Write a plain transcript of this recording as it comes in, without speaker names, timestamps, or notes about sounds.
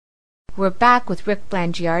We're back with Rick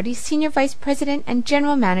Blangiardi, Senior Vice President and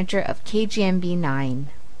General Manager of KGMB 9.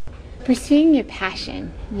 Pursuing your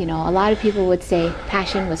passion, a lot of people would say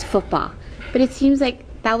passion was football, but it seems like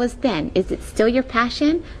that was then. Is it still your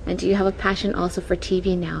passion? And do you have a passion also for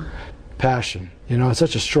TV now? Passion. It's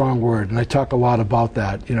such a strong word, and I talk a lot about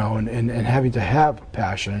that, and having to have a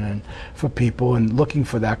passion and for people and looking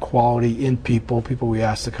for that quality in people we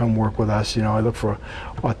ask to come work with us. I look for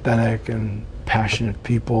authentic and passionate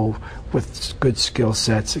people with good skill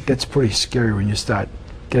sets. It gets pretty scary when you start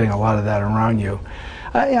getting a lot of that around you.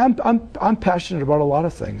 I'm passionate about a lot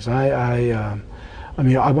of things. I'm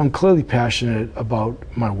clearly passionate about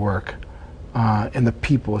my work and the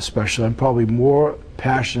people especially. I'm probably more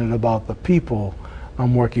passionate about the people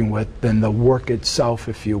I'm working with than the work itself,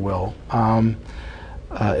 if you will. And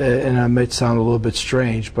it might sound a little bit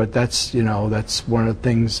strange, but that's one of the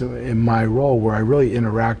things in my role where I really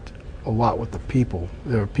interact a lot with the people.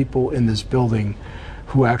 There are people in this building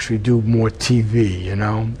who actually do more TV,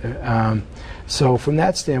 So from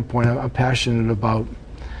that standpoint, I'm passionate about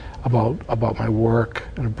my work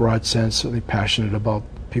in a broad sense. Certainly passionate about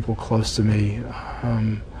people close to me.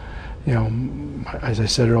 As I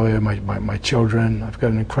said earlier, my children. I've got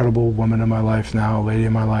an incredible woman in my life now, a lady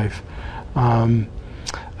in my life, and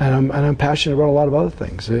I'm passionate about a lot of other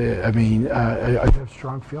things. I have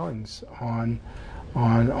strong feelings on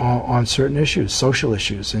certain issues, social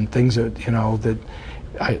issues, and things that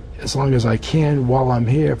as long as I can while I'm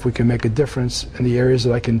here, if we can make a difference in the areas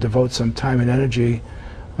that I can devote some time and energy,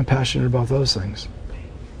 I'm passionate about those things.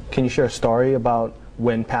 Can you share a story about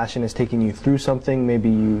when passion is taking you through something maybe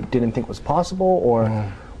you didn't think was possible, or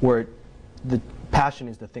where the passion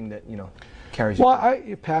is the thing that carries you? Well,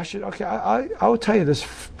 passion. Okay, I will tell you this: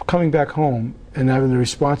 coming back home and having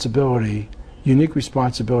the unique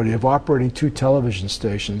responsibility of operating 2 television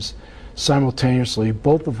stations simultaneously,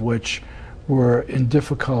 both of which were in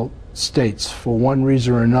difficult states for one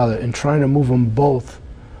reason or another, and trying to move them both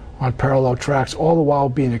on parallel tracks, all the while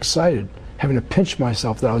being excited, having to pinch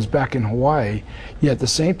myself that I was back in Hawaii, yet at the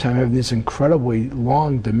same time having these incredibly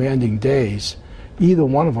long, demanding days. Either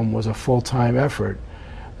one of them was a full-time effort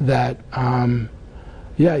that,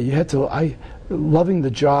 you had to, loving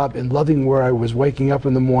the job and loving where I was waking up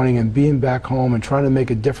in the morning and being back home and trying to make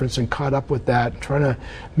a difference and caught up with that, trying to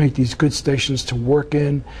make these good stations to work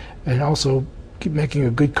in, and also keep making a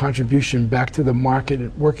good contribution back to the market,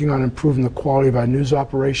 and working on improving the quality of our news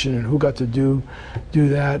operation and who got to do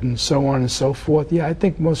that, and so on and so forth. Yeah, I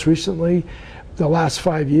think most recently, the last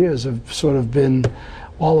 5 years have sort of been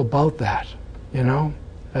all about that,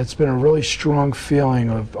 It's been a really strong feeling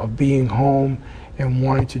of being home and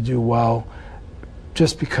wanting to do well,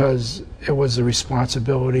 just because it was the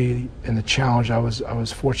responsibility and the challenge I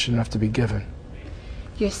was fortunate enough to be given.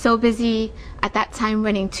 You're so busy at that time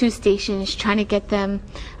running 2 stations, trying to get them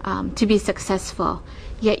to be successful.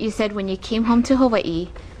 Yet you said when you came home to Hawaii,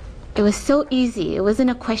 it was so easy. It wasn't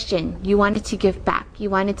a question. You wanted to give back. You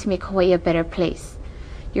wanted to make Hawaii a better place.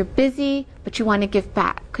 You're busy, but you want to give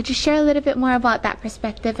back. Could you share a little bit more about that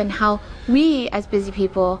perspective and how we as busy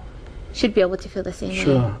people should be able to feel the same way?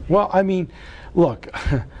 Sure. Well, look,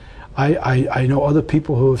 I know other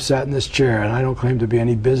people who have sat in this chair, and I don't claim to be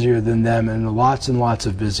any busier than them, and lots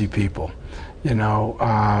of busy people, and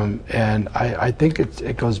I think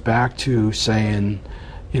it goes back to saying,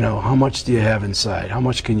 how much do you have inside? How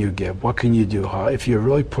much can you give? What can you do? If you're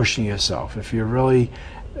really pushing yourself, if you're really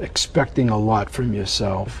expecting a lot from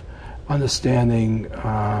yourself, understanding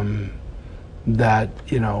that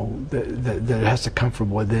that it has to come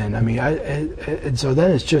from within. And so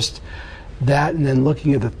then it's just that, and then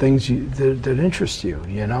looking at the things that interest you,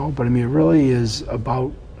 But it really is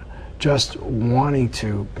about just wanting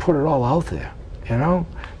to put it all out there,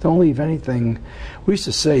 Don't leave anything. We used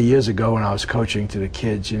to say years ago when I was coaching to the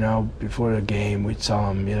kids, before the game, we'd tell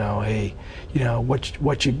them, hey,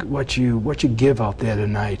 what you give out there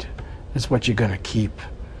tonight is what you're going to keep,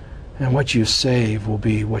 and what you save will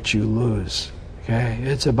be what you lose. Okay,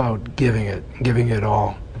 it's about giving it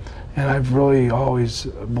all. And I've really always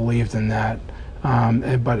believed in that.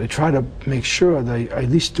 But I try to make sure that I at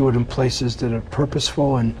least do it in places that are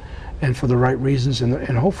purposeful and for the right reasons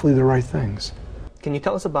and hopefully the right things. Can you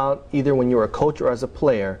tell us about either when you were a coach or as a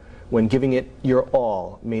player, when giving it your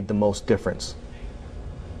all made the most difference?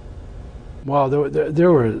 Well,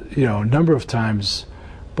 there were a number of times,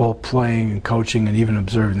 both playing and coaching and even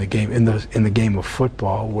observing the game in the game of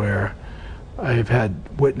football, where I've had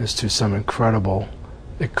witness to some incredible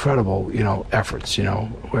efforts,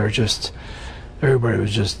 where just everybody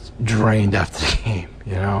was just drained after the game,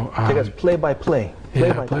 Take us play by play.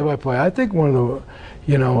 Play by play. I think one of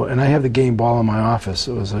You know, and I have the game ball in my office.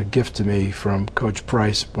 It was a gift to me from Coach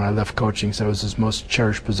Price when I left coaching, so it was his most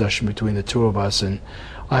cherished possession between the two of us. And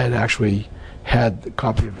I had actually had the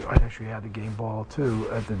copy of, I actually had the game ball too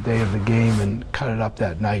at the day of the game and cut it up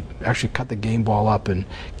that night. Actually cut the game ball up and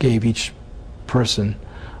gave each person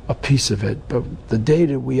a piece of it. But the day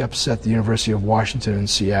that we upset the University of Washington in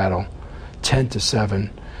Seattle, 10-7,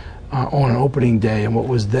 on an opening day in what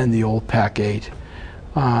was then the old Pac-8,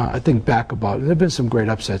 I think back about it. There have been some great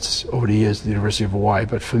upsets over the years at the University of Hawaii,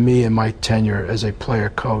 but for me in my tenure as a player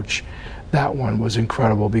coach, that one was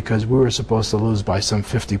incredible because we were supposed to lose by some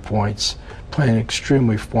 50 points, playing an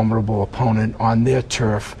extremely formidable opponent on their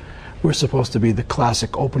turf. We were supposed to be the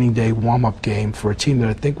classic opening day warm-up game for a team that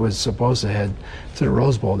I think was supposed to head to the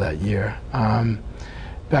Rose Bowl that year.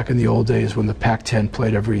 Back in the old days when the Pac-10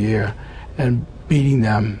 played every year, and beating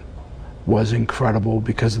them was incredible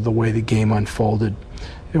because of the way the game unfolded.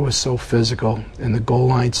 It was so physical, and the goal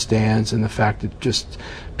line stands, and the fact that just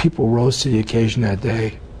people rose to the occasion that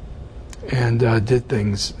day and did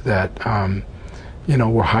things that you know,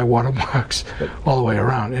 were high water marks all the way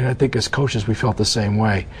around. And I think as coaches we felt the same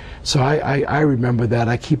way. So I remember that.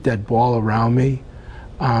 I keep that ball around me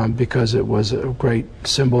because it was a great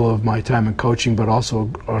symbol of my time in coaching, but also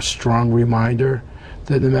a strong reminder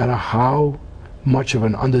that no matter how much of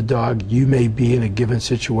an underdog you may be in a given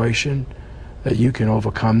situation, that you can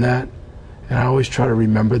overcome that. And I always try to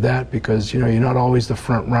remember that because, you know, you're not always the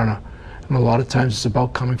front runner. And a lot of times it's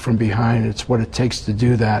about coming from behind. It's what it takes to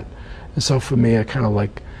do that. And so for me, I kind of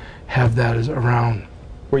like have that as around.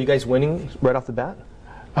 Were you guys winning right off the bat?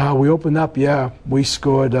 We opened up, yeah. We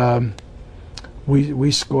scored.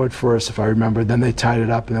 We scored first, if I remember. Then they tied it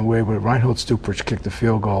up, and then Reinhold Stuprich kicked the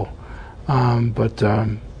field goal.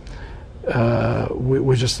 It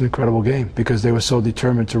was just an incredible game because they were so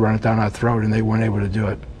determined to run it down our throat, and they weren't able to do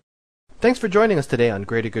it. Thanks for joining us today on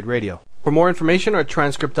Greater Good Radio. For more information or a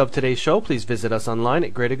transcript of today's show, please visit us online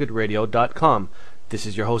at greatergoodradio.com. This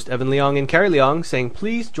is your host, Evan Leong and Carrie Leong, saying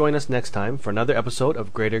please join us next time for another episode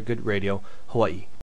of Greater Good Radio, Hawaii.